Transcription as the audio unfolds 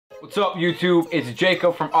What's up YouTube? It's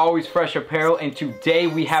Jacob from Always Fresh Apparel, and today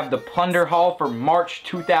we have the plunder haul for March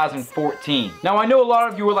 2014. Now I know a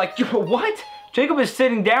lot of you are like, what? Jacob is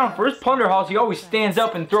sitting down for his plunder hauls. He always stands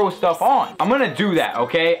up and throws stuff on. I'm gonna do that,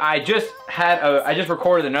 okay? I just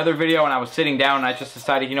recorded another video and I was sitting down and I just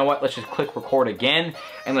decided, you know what? Let's just click record again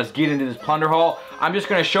and let's get into this plunder haul. I'm just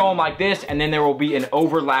gonna show them like this, and then there will be an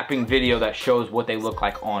overlapping video that shows what they look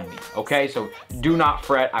like on me, okay? So do not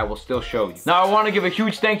fret, I will still show you. Now I wanna give a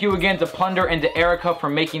huge thank you again to Plunder and to Erica for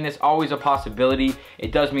making this always a possibility.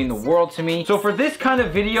 It does mean the world to me. So for this kind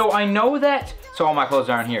of video, I know that, so all my clothes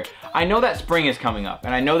aren't here. I know that spring is coming up,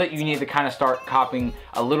 and I know that you need to kind of start copying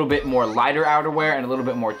a little bit more lighter outerwear and a little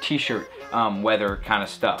bit more t-shirt weather kind of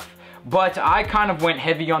stuff. But I kind of went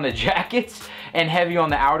heavy on the jackets and heavy on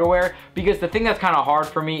the outerwear, because the thing that's kind of hard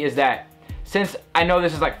for me is that since I know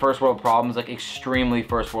this is like first world problems, like extremely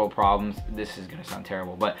first world problems, this is gonna sound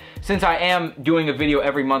terrible, but since I am doing a video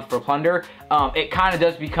every month for Plunder, it kind of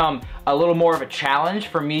does become a little more of a challenge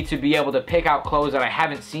for me to be able to pick out clothes that I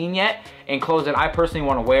haven't seen yet, and clothes that I personally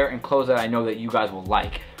want to wear, and clothes that I know that you guys will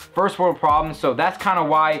like. First world problems, so that's kind of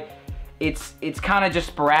why it's kind of just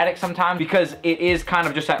sporadic sometimes, because it is kind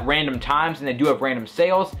of just at random times and they do have random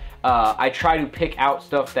sales. I try to pick out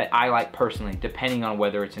stuff that I like personally, depending on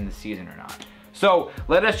whether it's in the season or not. So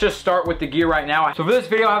let us just start with the gear right now. So for this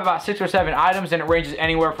video, I have about 6 or 7 items, and it ranges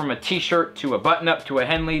anywhere from a t-shirt to a button-up to a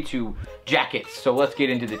Henley to jackets. So let's get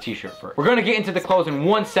into the t-shirt first. We're gonna get into the clothes in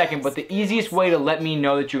 1 second, but the easiest way to let me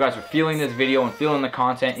know that you guys are feeling this video and feeling the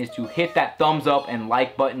content is to hit that thumbs up and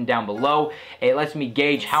like button down below. It lets me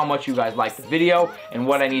gauge how much you guys like the video and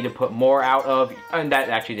what I need to put more out of. And that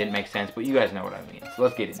actually didn't make sense, but you guys know what I mean. So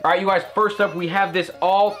let's get into it. All right, you guys, first up, we have this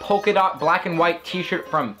all polka dot black and white t-shirt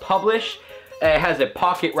from Publish. It has a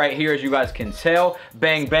pocket right here, as you guys can tell.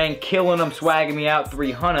 Bang, bang, killing them, swagging me out,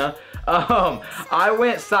 300. I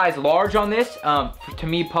went size large on this. To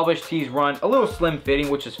me, Publish tees run a little slim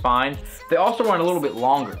fitting, which is fine. They also run a little bit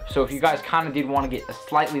longer. So if you guys kind of did want to get a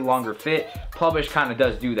slightly longer fit, Publish kind of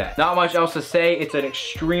does do that. Not much else to say. It's an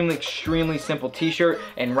extremely, extremely simple t-shirt.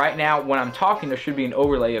 And right now, when I'm talking, there should be an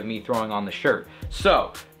overlay of me throwing on the shirt.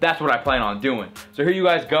 So that's what I plan on doing. So here you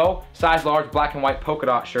guys go. Size large black and white polka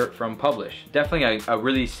dot shirt from Publish. Definitely a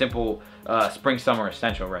really simple spring summer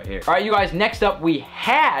essential right here. All right, you guys, next up we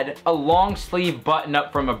had a long sleeve button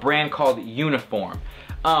up from a brand called Uniform.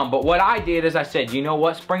 But what I did is I said, you know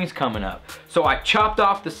what, spring's coming up. So I chopped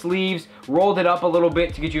off the sleeves, rolled it up a little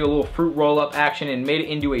bit to get you a little fruit roll up action, and made it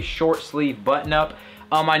into a short sleeve button up.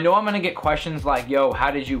 I know I'm gonna get questions like, yo,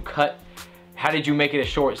 how did you make it a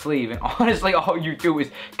short sleeve? And honestly, all you do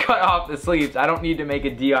is cut off the sleeves. I don't need to make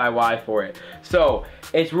a DIY for it. So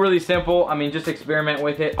it's really simple. I mean, just experiment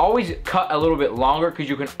with it. Always cut a little bit longer, because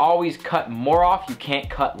you can always cut more off. You can't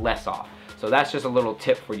cut less off. So that's just a little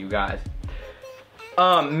tip for you guys.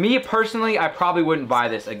 Me personally, I probably wouldn't buy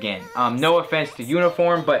this again. No offense to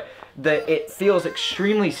Uniform, but it feels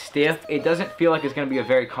extremely stiff. It doesn't feel like it's gonna be a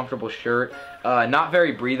very comfortable shirt. Not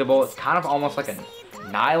very breathable. It's kind of almost like a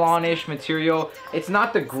nylon-ish material. It's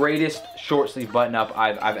not the greatest short sleeve button up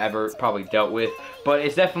I've ever probably dealt with, but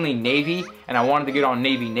it's definitely navy, and I wanted to get on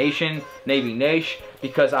Navy Nation,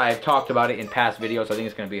 because I have talked about it in past videos. I think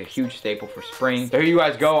it's going to be a huge staple for spring. So here you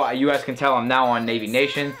guys go. You guys can tell I'm now on Navy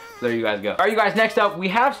Nation. So there you guys go. All right, you guys, next up, we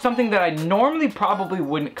have something that I normally probably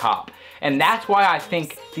wouldn't cop. And that's why I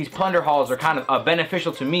think these plunder hauls are kind of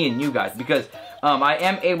beneficial to me and you guys, because I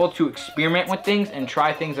am able to experiment with things and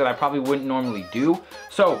try things that I probably wouldn't normally do.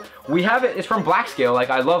 So we have it. It's from Black Scale. Like,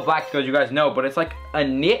 I love Black Scale, as you guys know, but it's like a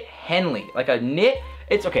knit Henley. Like a knit.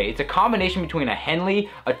 It's okay. It's a combination between a Henley,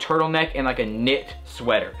 a turtleneck, and like a knit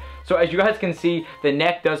sweater. So as you guys can see, the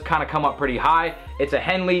neck does kind of come up pretty high. It's a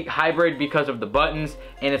Henley hybrid because of the buttons,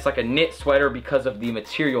 and it's like a knit sweater because of the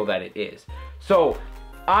material that it is. So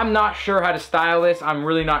I'm not sure how to style this. I'm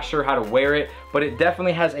really not sure how to wear it, but it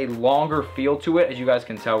definitely has a longer feel to it, as you guys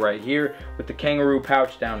can tell right here with the kangaroo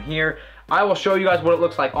pouch down here. I will show you guys what it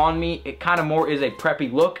looks like on me. It kind of more is a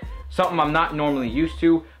preppy look, something I'm not normally used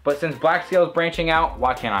to, but since Black Scale is branching out,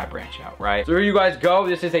 why can't I branch out, right? So here you guys go.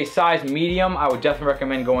 This is a size medium. I would definitely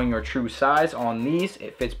recommend going your true size on these.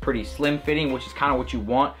 It fits pretty slim fitting, which is kind of what you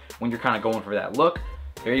want when you're kind of going for that look.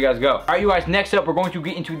 There you guys go. All right, you guys, next up, we're going to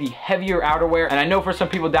get into the heavier outerwear. And I know for some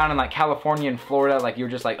people down in like California and Florida, like you're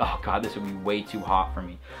just like, oh God, this would be way too hot for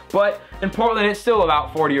me. But in Portland, it's still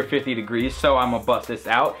about 40 or 50 degrees, so I'm gonna bust this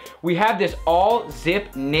out. We have this all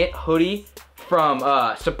zip knit hoodie from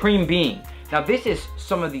Supreme Being. Now this is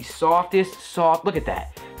some of the softest, look at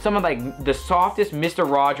that. Some of like the softest Mr.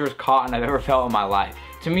 Rogers cotton I've ever felt in my life.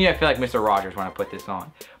 To me, I feel like Mr. Rogers when I put this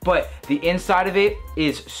on. But the inside of it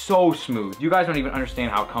is so smooth. You guys don't even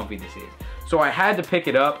understand how comfy this is. So I had to pick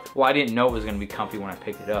it up. Well, I didn't know it was gonna be comfy when I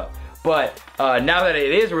picked it up. But now that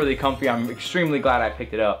it is really comfy, I'm extremely glad I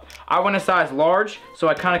picked it up. I went a size large, so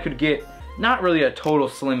I kind of could get not really a total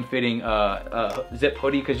slim fitting zip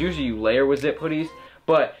hoodie, because usually you layer with zip hoodies.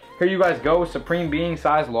 But here you guys go, Supreme being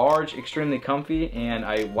size large, extremely comfy, and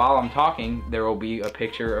while I'm talking, there will be a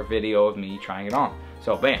picture or video of me trying it on.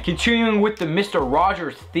 So bam. Continuing with the Mr.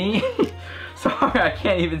 Rogers theme. Sorry, I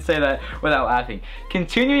can't even say that without laughing.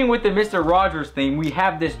 Continuing with the Mr. Rogers theme, we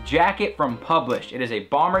have this jacket from Published. It is a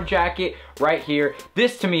bomber jacket right here.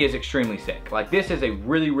 This to me is extremely sick. Like, this is a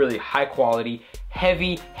really, really high quality,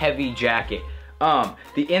 heavy jacket.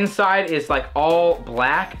 The inside is like all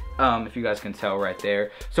black, if you guys can tell right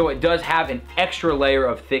there. So it does have an extra layer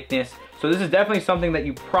of thickness. So this is definitely something that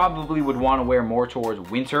you probably would want to wear more towards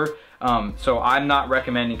winter. So I'm not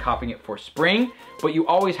recommending copying it for spring, but you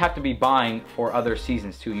always have to be buying for other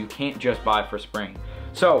seasons too. You can't just buy for spring.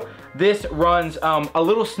 So this runs a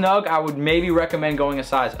little snug. I would maybe recommend going a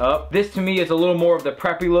size up. This to me is a little more of the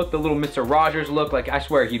preppy look, the little Mr. Rogers look. Like, I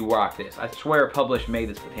swear he'd rock this. I swear Published made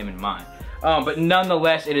this with him in mind. But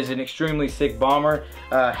nonetheless, it is an extremely sick bomber,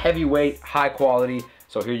 heavyweight, high quality.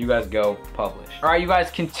 So here you guys go, Published. All right, you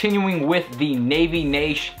guys, continuing with the Navy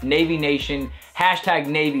Nation hashtag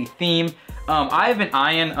Navy theme. I have been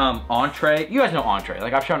eyeing Entree. You guys know Entree.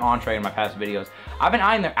 Like, I've shown Entree in my past videos. I've been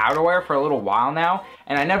eyeing their outerwear for a little while now,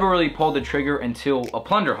 and I never really pulled the trigger until a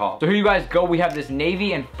plunder haul. So here you guys go. We have this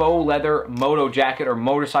navy and faux leather moto jacket or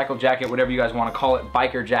motorcycle jacket, whatever you guys want to call it,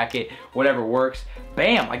 biker jacket, whatever works.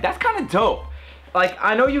 Bam, like, that's kind of dope. Like,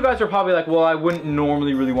 I know you guys are probably like, well, I wouldn't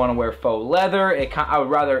normally really want to wear faux leather. I would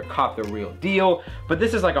rather cop the real deal. But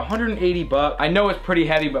this is like 180 bucks. I know it's pretty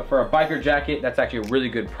heavy, but for a biker jacket, that's actually a really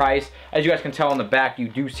good price. As you guys can tell on the back, you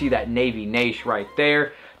do see that Navy Nation right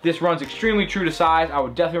there. This runs extremely true to size. I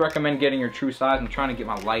would definitely recommend getting your true size. I'm trying to get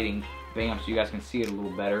my lighting, bam, so you guys can see it a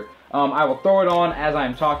little better. I will throw it on as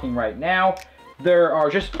I'm talking right now. There are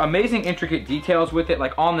just amazing intricate details with it.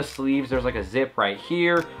 Like, on the sleeves, there's like a zip right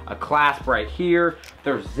here, a clasp right here.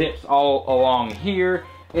 There's zips all along here.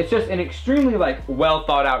 It's just an extremely like well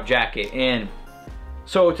thought out jacket. And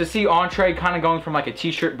so to see Entree kind of going from like a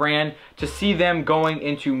t-shirt brand to see them going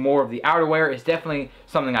into more of the outerwear is definitely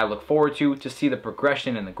something I look forward to see the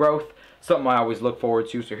progression and the growth. Something I always look forward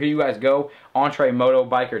to. So here you guys go, Entree Moto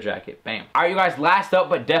biker jacket, bam. All right, you guys, last up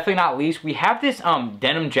but definitely not least, we have this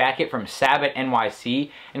denim jacket from Sabbath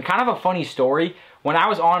NYC. And kind of a funny story, when I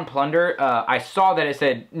was on Plunder, I saw that it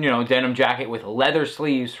said, you know, denim jacket with leather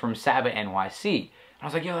sleeves from Sabbath NYC. And I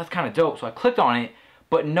was like, yo, that's kind of dope. So I clicked on it,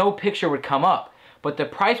 but no picture would come up. But the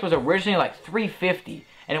price was originally like $350,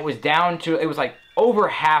 and it was down to, it was like over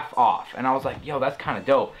half off. And I was like, yo, that's kind of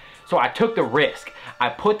dope. So I took the risk. I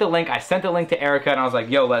put the link, I sent the link to Erica, and I was like,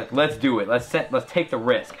 yo, let's do it. Let's take the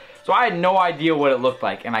risk. So I had no idea what it looked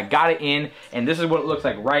like, and I got it in, and this is what it looks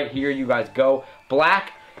like right here. You guys go.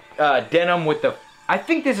 Black denim with the, I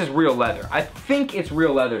think this is real leather. I think it's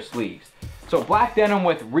real leather sleeves. So black denim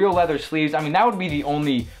with real leather sleeves. I mean, that would be the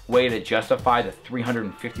only way to justify the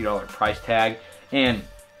 $350 price tag. And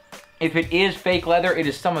if it is fake leather, it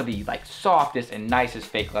is some of the like softest and nicest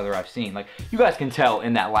fake leather I've seen. Like, you guys can tell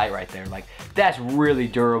in that light right there, like, that's really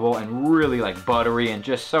durable and really like buttery and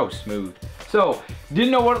just so smooth. So,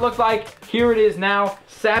 didn't know what it looked like. Here it is now.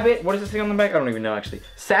 Sabbath, what is this thing on the back? I don't even know actually.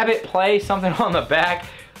 Sabbath Play, something on the back.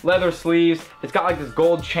 Leather sleeves. It's got like this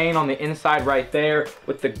gold chain on the inside right there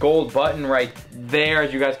with the gold button right there,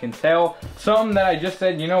 as you guys can tell. Something that I just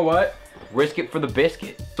said, you know what? Risk it for the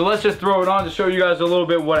biscuit. So let's just throw it on to show you guys a little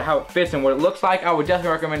bit how it fits and what it looks like. I would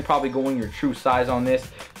definitely recommend probably going your true size on this.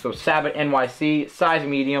 So Sabbath NYC, size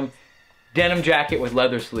medium, denim jacket with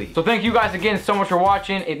leather sleeves. So thank you guys again so much for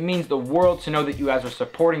watching. It means the world to know that you guys are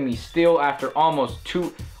supporting me still after almost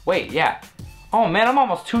oh man, I'm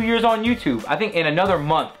almost 2 years on YouTube. I think in another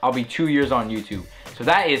month, I'll be 2 years on YouTube. So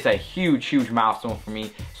that is a huge milestone for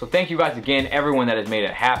me. So thank you guys again, everyone that has made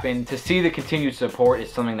it happen. To see the continued support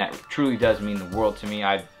is something that truly does mean the world to me.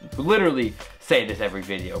 I literally say this every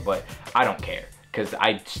video, but I don't care, because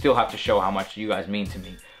I still have to show how much you guys mean to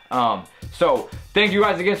me. So thank you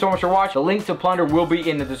guys again so much for watching. The link to Plunder will be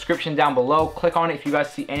in the description down below. Click on it if you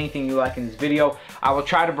guys see anything you like in this video. I will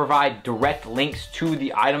try to provide direct links to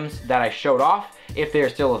the items that I showed off if they're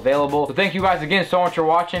still available. So thank you guys again so much for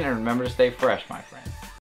watching, and remember to stay fresh, my friends.